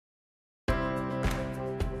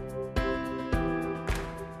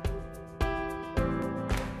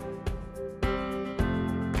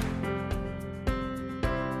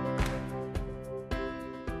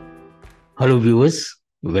Hello viewers,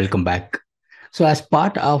 welcome back. So as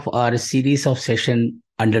part of our series of session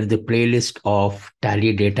under the playlist of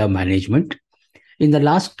Tally Data Management, in the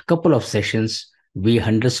last couple of sessions, we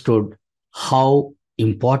understood how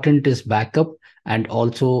important is backup, and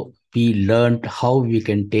also we learned how we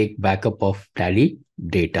can take backup of Tally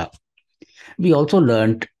data. We also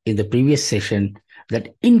learned in the previous session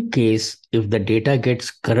that in case if the data gets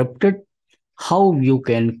corrupted, how you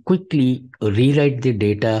can quickly rewrite the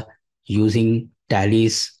data using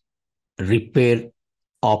Tally's repair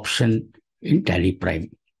option in TallyPrime.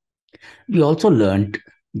 We also learned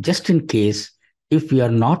just in case if we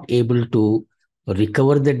are not able to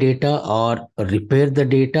recover the data or repair the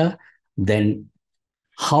data, then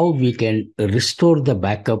how we can restore the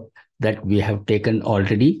backup that we have taken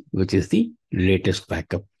already, which is the latest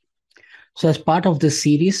backup. So as part of this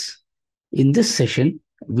series, in this session,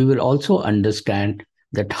 we will also understand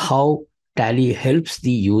that how Tally helps the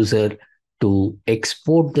user to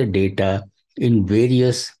export the data in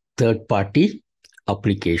various third-party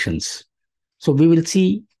applications. So we will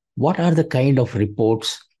see what are the kind of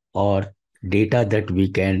reports or data that we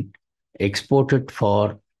can export it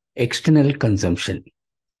for external consumption.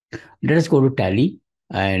 Let us go to Tally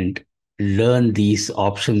and learn these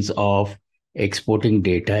options of exporting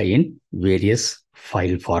data in various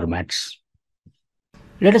file formats.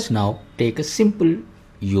 Let us now take a simple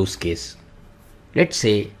use case. Let's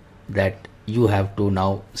say that you have to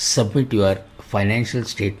now submit your financial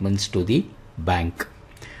statements to the bank.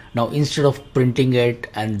 Now, instead of printing it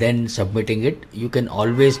and then submitting it, you can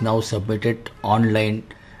always now submit it online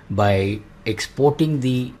by exporting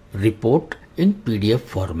the report in PDF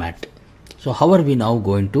format. So how are we now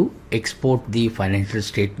going to export the financial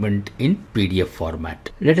statement in PDF format?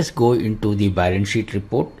 Let us go into the balance sheet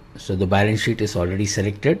report. So the balance sheet is already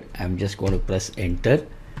selected. I'm just going to press enter,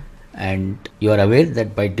 and you are aware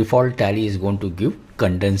that by default Tally is going to give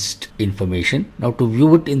condensed information. Now to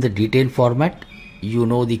view it in the detailed format, you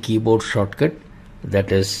know the keyboard shortcut,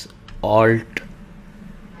 that is Alt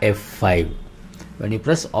F5. When you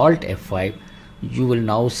press Alt F5, you will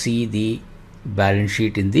now see the balance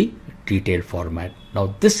sheet in the detailed format.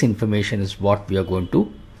 Now this information is what we are going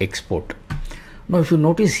to export. Now if you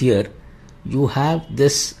notice here, you have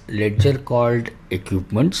this ledger called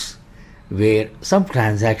equipments, where some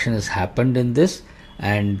transaction has happened in this,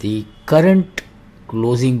 and the current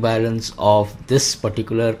closing balance of this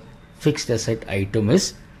particular fixed asset item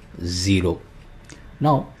is 0.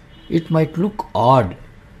 Now it might look odd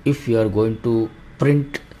if you are going to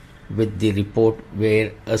print with the report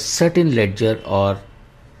where a certain ledger or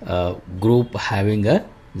group having a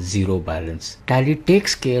 0 balance. Tally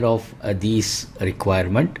takes care of these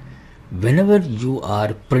requirement. Whenever you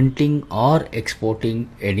are printing or exporting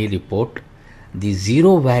any report, the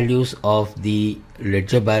 0 values of the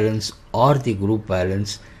ledger balance or the group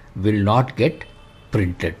balance will not get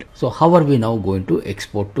printed. So how are we now going to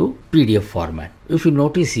export to PDF format? If you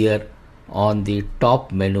notice here on the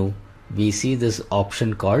top menu, we see this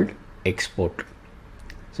option called export.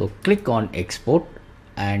 So click on export,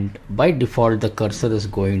 and by default the cursor is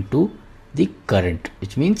going to the current,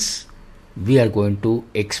 which means we are going to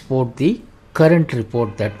export the current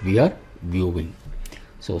report that we are viewing.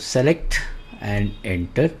 So select and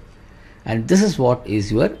enter, and this is what is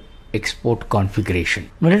your export configuration.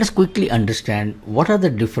 Now let us quickly understand what are the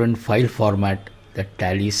different file format that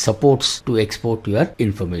Tally supports to export your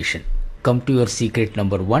information. Come to your secret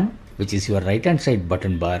number 1, which is your right hand side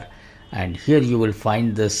button bar, and here you will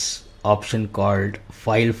find this option called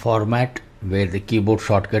file format, where the keyboard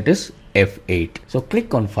shortcut is F8. So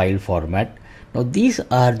click on file format. Now these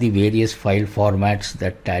are the various file formats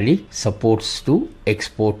that Tally supports to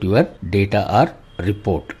export your data or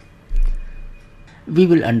report. We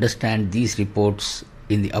will understand these reports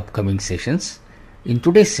in the upcoming sessions. In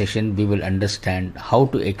today's session, we will understand how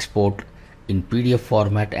to export in PDF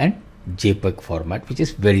format and JPEG format, which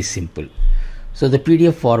is very simple. So the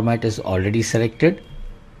PDF format is already selected,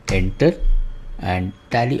 enter, and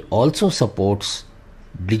Tally also supports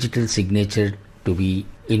digital signature to be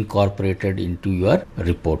incorporated into your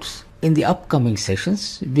reports. In the upcoming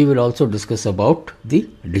sessions, we will also discuss about the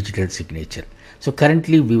digital signature. So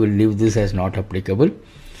currently we will leave this as not applicable.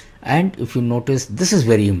 And if you notice, this is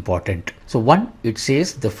very important. So one, it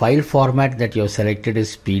says the file format that you have selected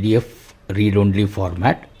is PDF read-only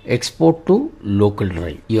format. Export to local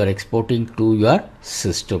drive. You are exporting to your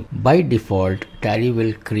system. By default, Tally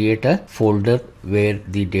will create a folder where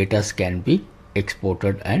the data can be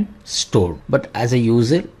exported and stored. But as a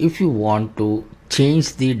user, if you want to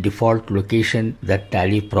change the default location that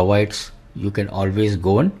Tally provides, you can always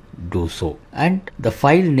go and do so. And the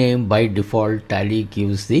file name by default, Tally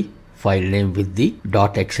gives the file name with the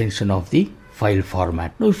dot extension of the file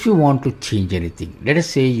format. Now if you want to change anything, let us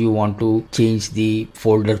say you want to change the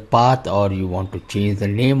folder path or you want to change the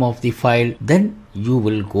name of the file, then you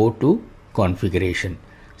will go to configuration.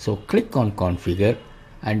 So click on configure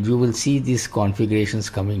and you will see these configurations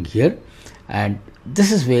coming here, and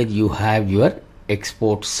this is where you have your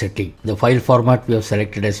export setting. The file format we have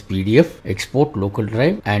selected as PDF, export local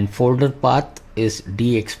drive, and folder path is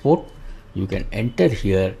dexport. You can enter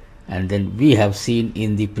here, and then we have seen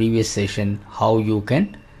in the previous session how you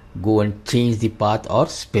can go and change the path or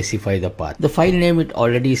specify the path. The file name, it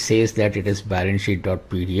already says that it is balance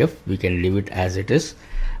sheet.pdf. We can leave it as it is,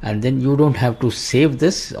 and then you don't have to save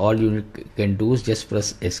this. All you can do is just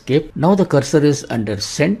press escape. Now the cursor is under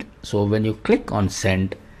send, so when you click on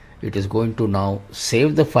send, it is going to now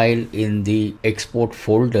save the file in the export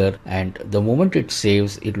folder, and the moment it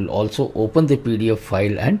saves, it will also open the PDF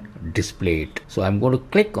file and display it. So I'm going to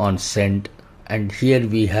click on send, and here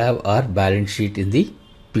we have our balance sheet in the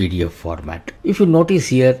PDF format. If you notice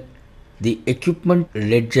here, the equipment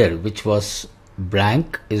ledger which was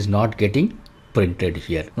blank is not getting printed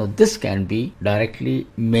here. Now this can be directly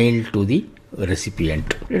mailed to the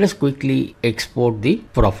recipient. Let us quickly export the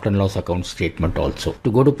profit and loss account statement also.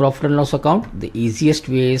 To go to profit and loss account, the easiest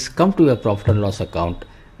way is come to your profit and loss account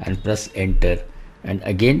and press enter, and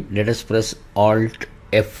again let us press Alt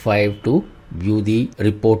F5 to view the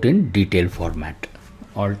report in detail format.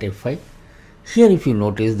 Alt F5. Here if you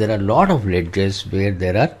notice, there are a lot of ledgers where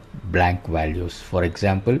there are blank values. For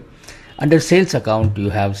example, under sales account you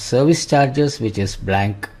have service charges which is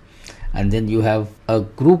blank, and then you have a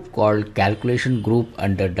group called calculation group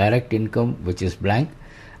under direct income which is blank.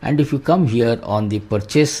 And if you come here on the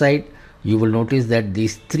purchase side, you will notice that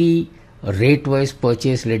these three rate wise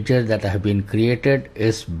purchase ledger that have been created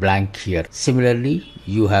is blank here. Similarly,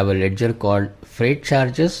 you have a ledger called freight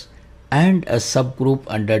charges and a subgroup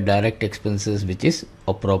under direct expenses which is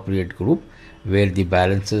appropriate group, where the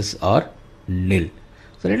balances are nil.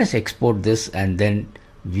 So let us export this and then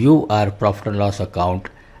view our profit and loss account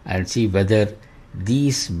and see whether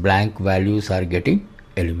these blank values are getting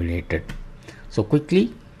eliminated. So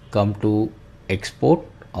quickly come to export,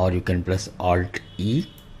 or you can press Alt E,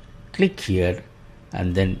 click here,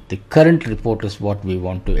 and then the current report is what we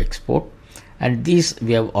want to export, and these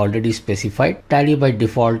we have already specified. Tally by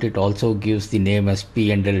default, it also gives the name as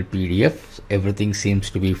P&L PDF. Everything seems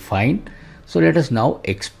to be fine. So let us now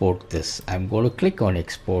export this. I'm going to click on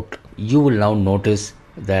export. You will now notice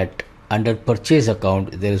that under purchase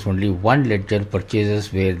account, there is only one ledger,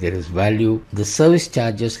 purchases, where there is value. The service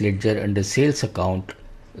charges ledger under sales account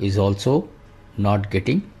is also not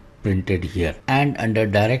getting printed here. And under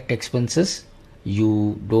direct expenses,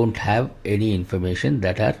 you don't have any information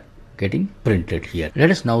that are getting printed here.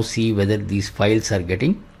 Let us now see whether these files are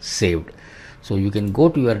getting saved. So you can go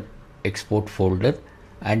to your export folder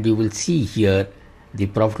and you will see here the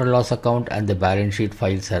profit and loss account and the balance sheet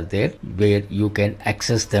files are there, where you can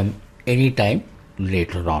access them anytime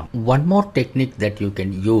later on. One more technique that you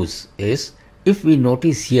can use is, if we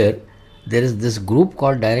notice here, there is this group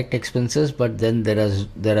called direct expenses, but then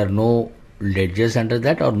there are no ledgers under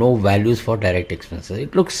that or no values for direct expenses.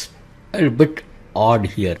 It looks a bit odd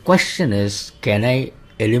here. Question is, can I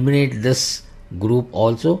eliminate this group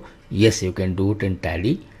also? Yes, you can do it in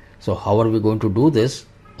Tally. So how are we going to do this?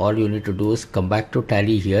 All you need to do is come back to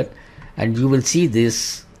Tally here, and you will see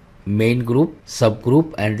this main group,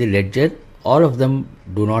 subgroup, and the ledger. All of them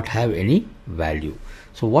do not have any value.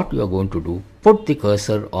 So what you are going to do, put the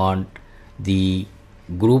cursor on the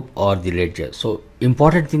group or the ledger. So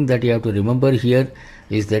important thing that you have to remember here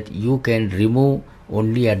is that you can remove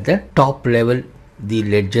only at the top level the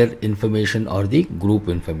ledger information or the group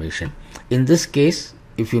information. In this case,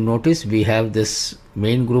 if you notice, we have this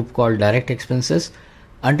main group called direct expenses.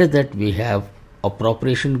 Under that we have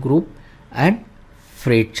appropriation group and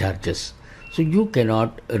freight charges. So you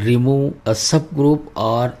cannot remove a subgroup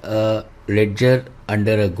or a ledger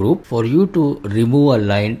under a group. For you to remove a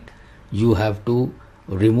line, you have to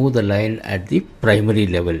remove the line at the primary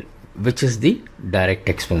level, which is the direct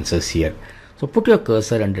expenses here. So put your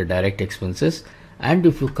cursor under direct expenses, and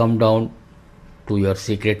if you come down to your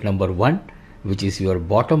secret number 1, which is your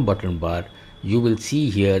bottom button bar, you will see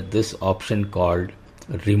here this option called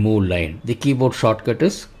remove line. The keyboard shortcut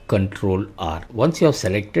is Control R. Once you have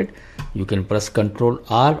selected, you can press Control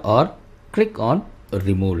R or click on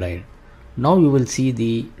remove line. Now you will see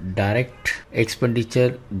the direct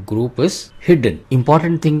expenditure group is hidden.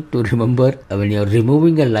 Important thing to remember, when you are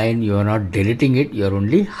removing a line, you are not deleting it, you are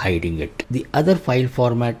only hiding it. The other file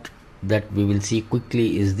format that we will see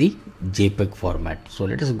quickly is the JPEG format. So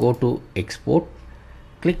let us go to export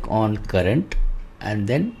click on current, and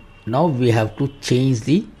then now we have to change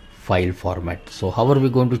the file format. So how are we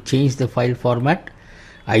going to change the file format?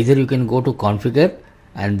 Either you can go to configure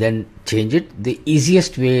and then change it. The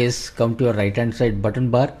easiest way is come to your right hand side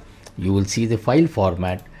button bar. You will see the file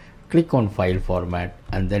format. Click on file format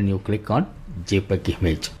and then you click on JPEG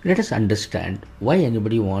image. Let us understand why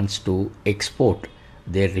anybody wants to export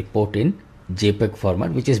their report in JPEG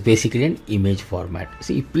format, which is basically an image format.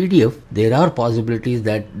 See, PDF, there are possibilities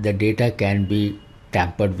that the data can be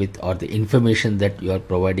tampered with, or the information that you are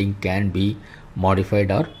providing can be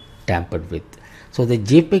modified or tampered with. So the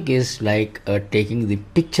JPEG is like taking the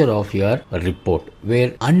picture of your report,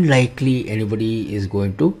 where unlikely anybody is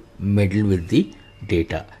going to meddle with the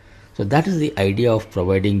data. So that is the idea of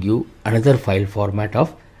providing you another file format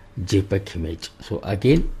of JPEG image. So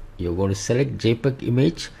again, you're going to select JPEG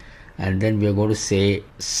image and then we are going to say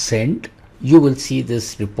send. You will see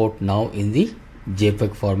this report now in the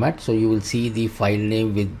JPEG format. So you will see the file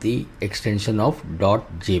name with the extension of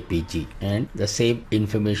 .jpg, and the same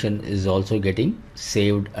information is also getting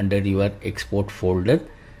saved under your export folder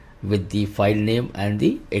with the file name and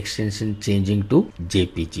the extension changing to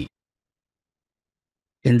JPG.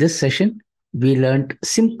 In this session, we learned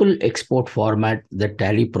simple export format that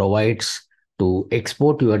Tally provides to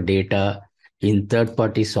export your data in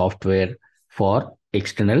third-party software for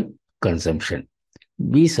external consumption.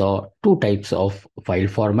 We saw two types of file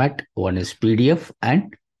format. One is PDF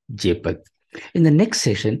and JPEG. In the next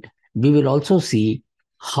session, we will also see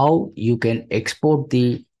how you can export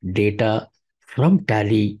the data from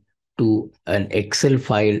Tally to an Excel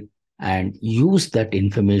file and use that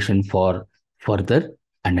information for further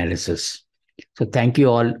analysis. So thank you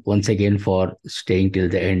all once again for staying till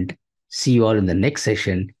the end. See you all in the next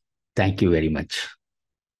session. Thank you very much.